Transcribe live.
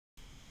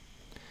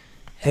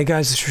Hey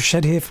guys, it's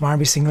Regent here from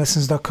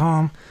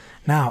rbsinginglessons.com.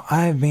 Now,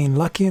 I've been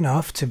lucky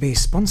enough to be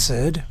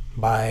sponsored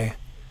by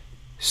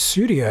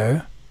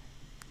Sudio.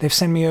 They've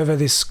sent me over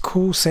this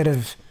cool set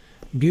of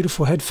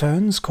beautiful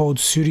headphones called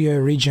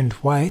Sudio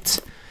Regent White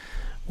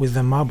with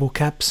the marble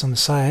caps on the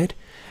side,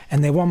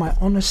 and they want my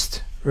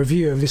honest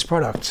review of this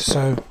product.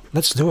 So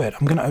let's do it.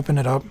 I'm going to open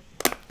it up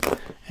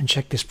and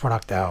check this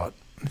product out.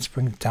 Let's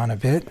bring it down a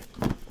bit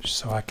just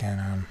so I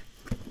can...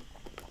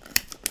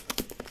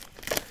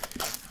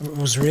 I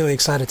was really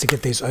excited to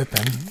get these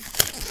open.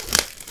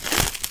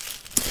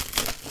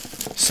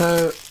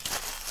 So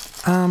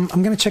I'm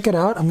going to check it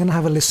out. I'm going to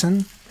have a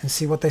listen and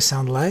see what they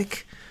sound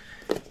like.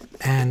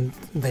 And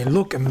they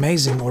look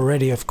amazing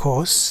already, of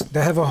course.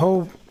 They have a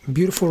whole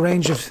beautiful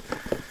range of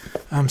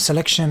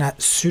selection at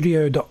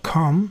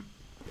sudio.com.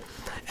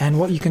 And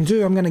what you can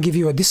do, I'm going to give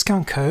you a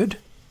discount code.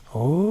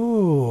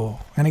 Oh,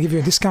 I'm going to give you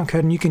a discount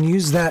code, and you can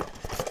use that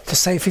to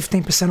save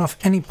 15% off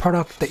any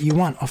product that you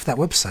want off that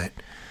website.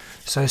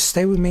 So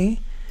stay with me,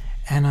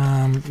 and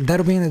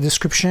that'll be in the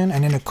description,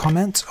 and in a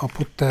comment I'll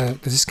put the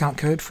discount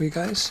code for you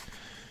guys.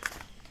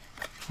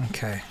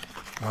 Okay.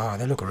 Wow,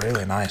 they look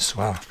really nice.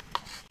 Wow.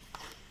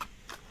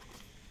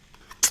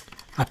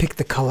 I picked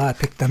the color, I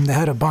picked them. They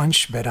had a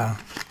bunch, but I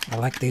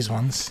like these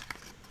ones.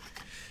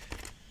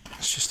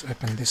 Let's just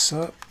open this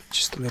up.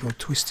 Just little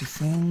twisty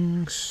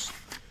things.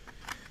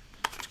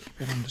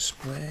 Keep it on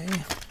display.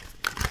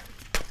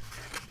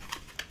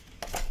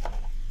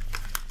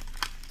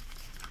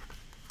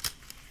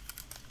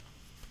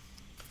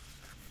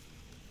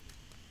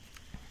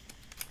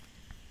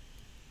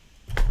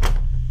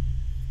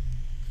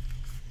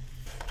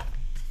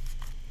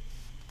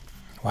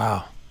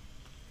 Wow,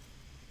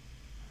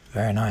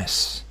 very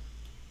nice.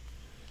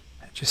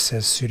 It just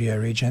says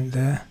Sudio Regent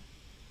there.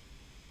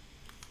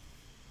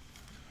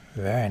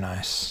 Very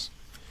nice.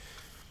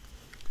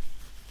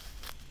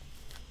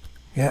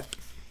 Yep,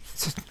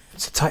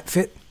 it's a tight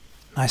fit,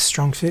 nice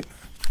strong fit.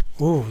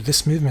 Ooh,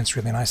 this movement's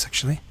really nice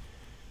actually.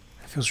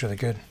 It feels really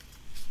good.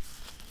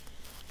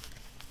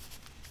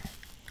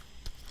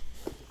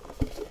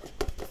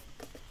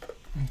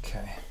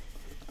 Okay.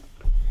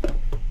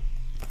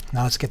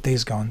 Now let's get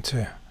these going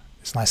too.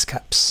 These nice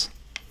caps.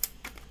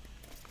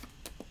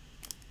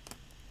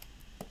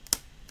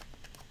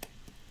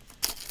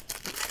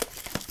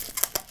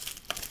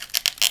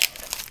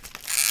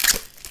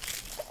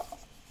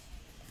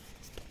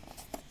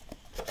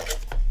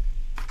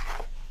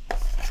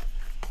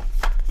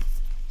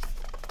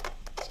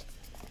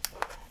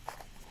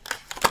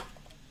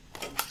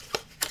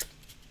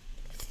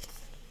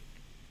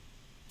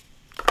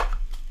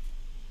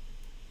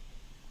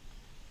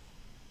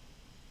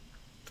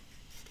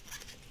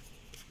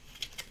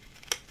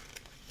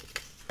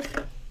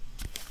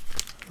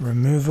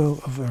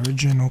 Removal of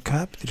original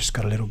cap. They just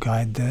got a little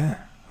guide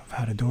there of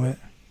how to do it.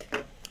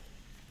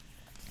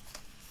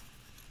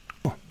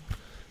 Oh,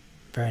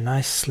 very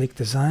nice, sleek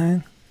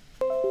design.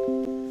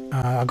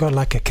 I got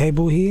like a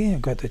cable here. I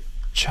got the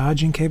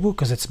charging cable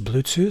because it's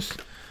Bluetooth,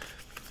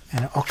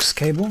 and an aux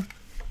cable.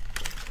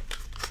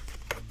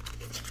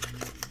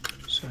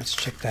 So let's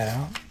check that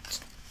out.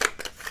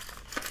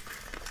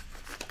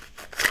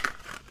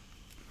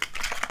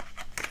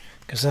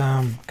 Because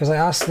I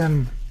asked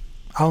them,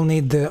 I'll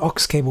need the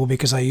aux cable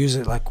because I use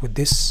it like with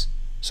this,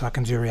 so I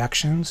can do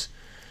reactions.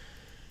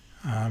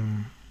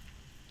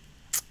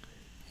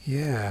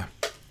 Yeah,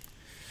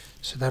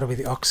 so that'll be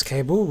the aux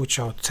cable, which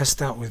I'll test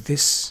out with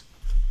this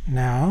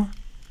now.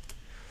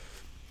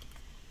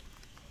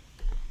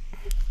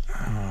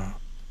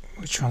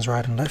 Which one's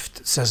right and left?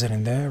 It says it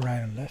in there,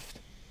 right and left.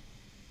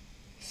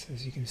 It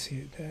says you can see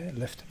it there,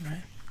 left and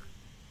right.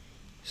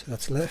 So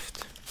that's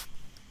left.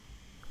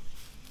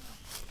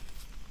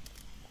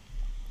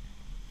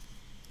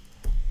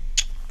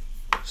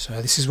 So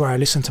this is where I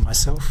listen to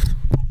myself.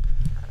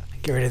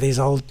 Get rid of these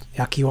old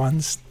yucky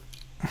ones.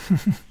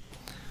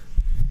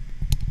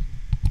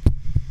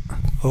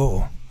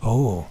 Oh,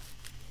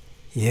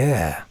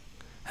 yeah.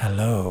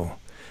 Hello.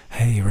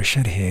 Hey,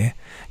 Regent here.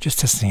 Just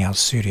testing out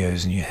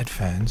Sudio's new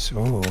headphones.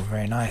 Oh,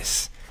 very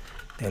nice.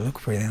 They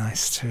look really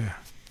nice too.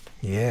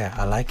 Yeah,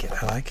 I like it.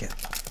 I like it.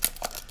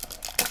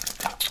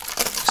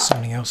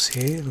 Something else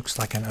here. Looks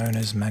like an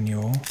owner's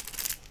manual.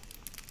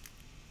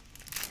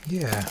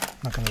 Yeah, I'm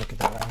not going to look at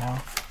that right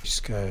now.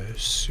 Just go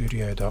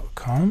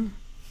sudio.com,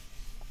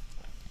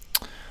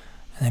 and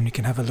then you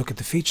can have a look at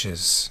the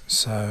features.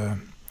 So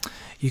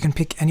you can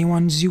pick any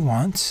ones you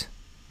want,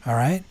 all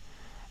right?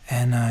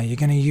 And you're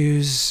going to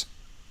use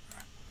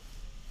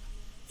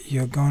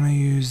the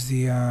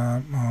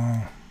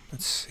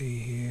let's see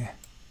here.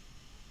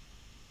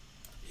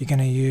 You're going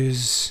to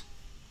use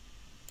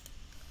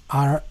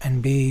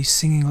R&B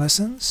singing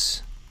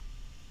lessons.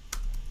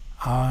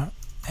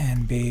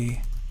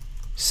 R&B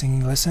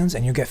singing lessons,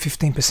 and you'll get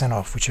 15%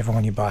 off whichever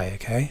one you buy,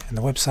 okay? And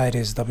the website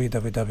is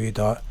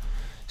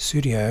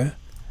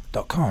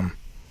www.sudio.com.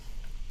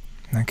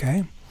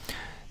 Okay,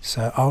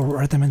 so I'll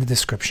write them in the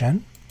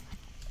description,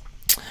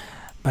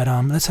 but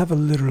let's have a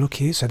little look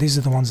here. So these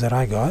are the ones that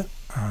I got.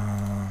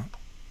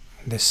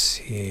 This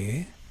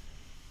here,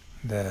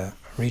 the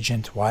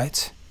Regent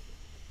white.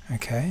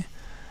 Okay,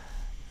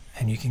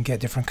 and you can get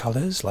different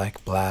colors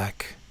like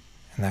black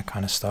and that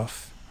kind of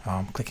stuff. Oh,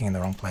 I'm clicking in the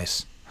wrong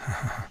place.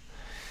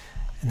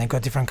 And they've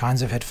got different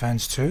kinds of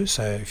headphones too,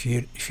 so if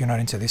you're not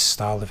into this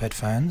style of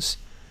headphones,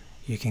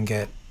 you can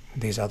get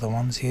these other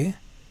ones here.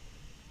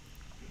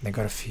 They've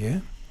got a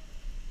few,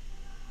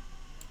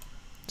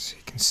 so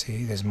you can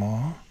see there's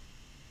more,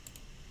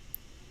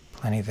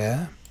 plenty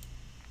there.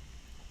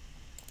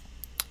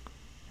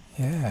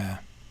 Yeah,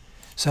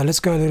 so let's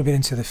go a little bit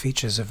into the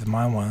features of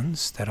my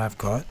ones that I've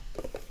got.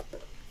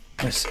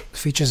 The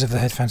features of the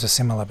headphones are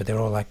similar, but they're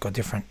all like got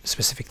different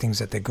specific things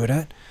that they're good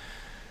at.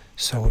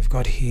 So we've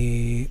got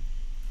here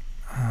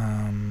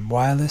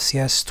wireless,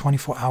 yes,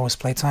 24 hours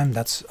playtime.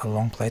 That's a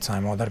long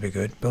playtime. Oh, that'd be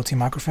good. Built-in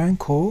microphone,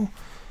 cool.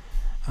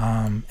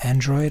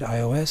 Android,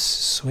 iOS,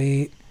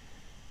 sweet.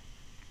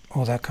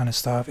 All that kind of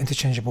stuff.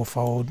 Interchangeable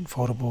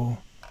foldable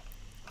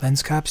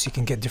lens caps. You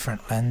can get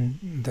different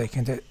they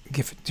can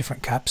give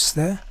different caps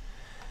there.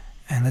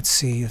 And let's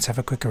see, let's have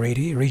a quick read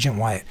here. Regent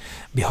White.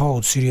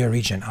 Behold, Sudio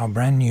Regent, our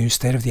brand new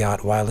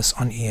state-of-the-art wireless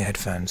on-ear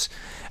headphones.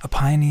 A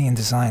pioneer in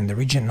design, the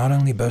Regent not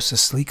only boasts a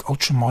sleek,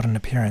 ultra-modern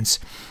appearance,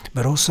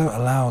 but also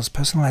allows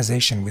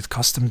personalization with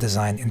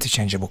custom-designed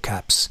interchangeable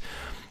caps.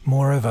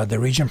 Moreover, the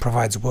Regent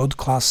provides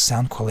world-class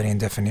sound quality and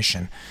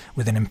definition,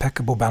 with an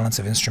impeccable balance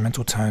of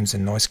instrumental tones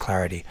and noise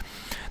clarity.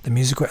 The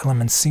musical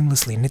elements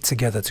seamlessly knit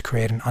together to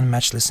create an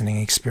unmatched listening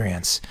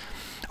experience.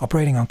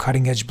 Operating on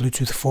cutting-edge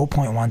Bluetooth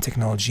 4.1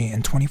 technology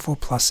and 24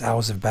 plus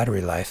hours of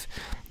battery life,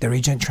 the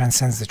Regent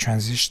transcends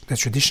the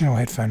traditional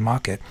headphone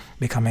market,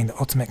 becoming the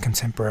ultimate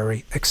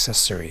contemporary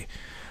accessory.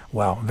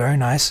 Wow, very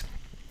nice.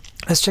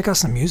 Let's check out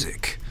some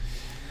music.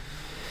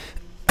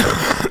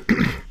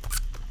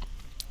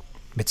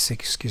 Bit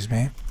sick, excuse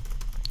me.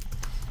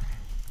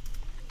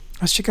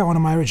 Let's check out one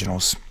of my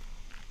originals.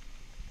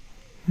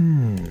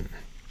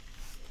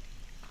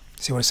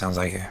 See what it sounds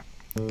like here.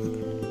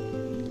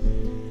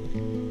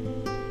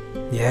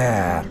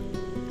 Yeah.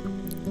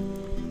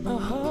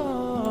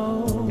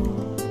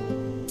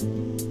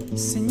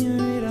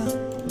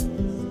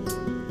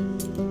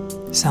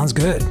 Sounds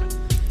good.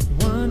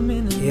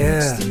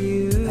 Yeah,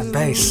 that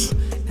bass.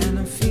 And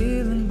I'm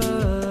feeling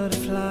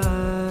butterflies.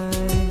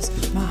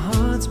 My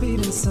heart's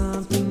beating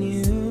something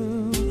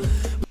new.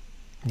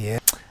 Yeah.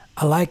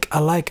 I like.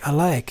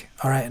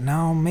 Alright,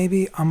 now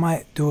maybe I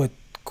might do a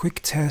quick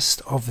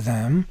test of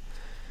them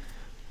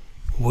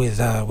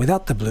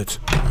without the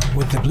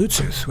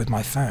Bluetooth, with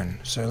my phone.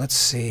 So let's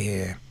see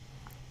here.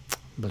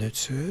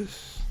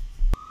 Bluetooth.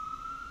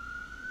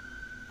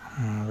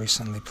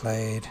 Recently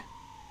played.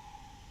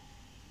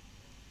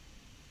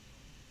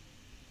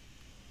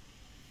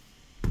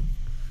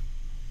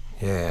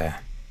 Yeah.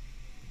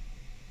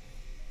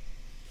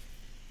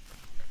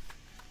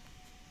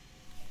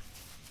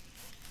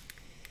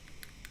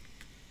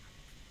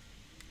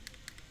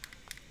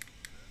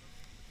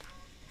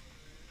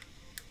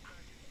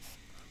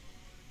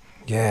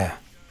 Yeah.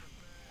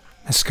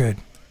 That's good.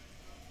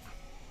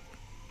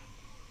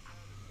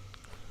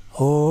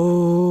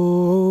 Oh,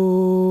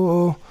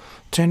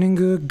 turning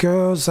good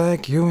girls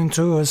like you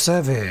into a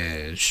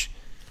savage.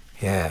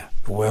 Yeah,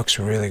 it works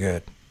really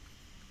good.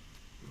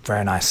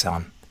 Very nice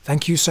sound.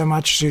 Thank you so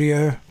much,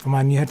 Sudio, for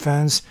my new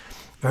headphones.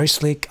 Very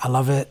sleek. I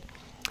love it.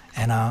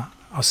 And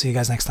I'll see you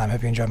guys next time.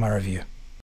 Hope you enjoyed my review.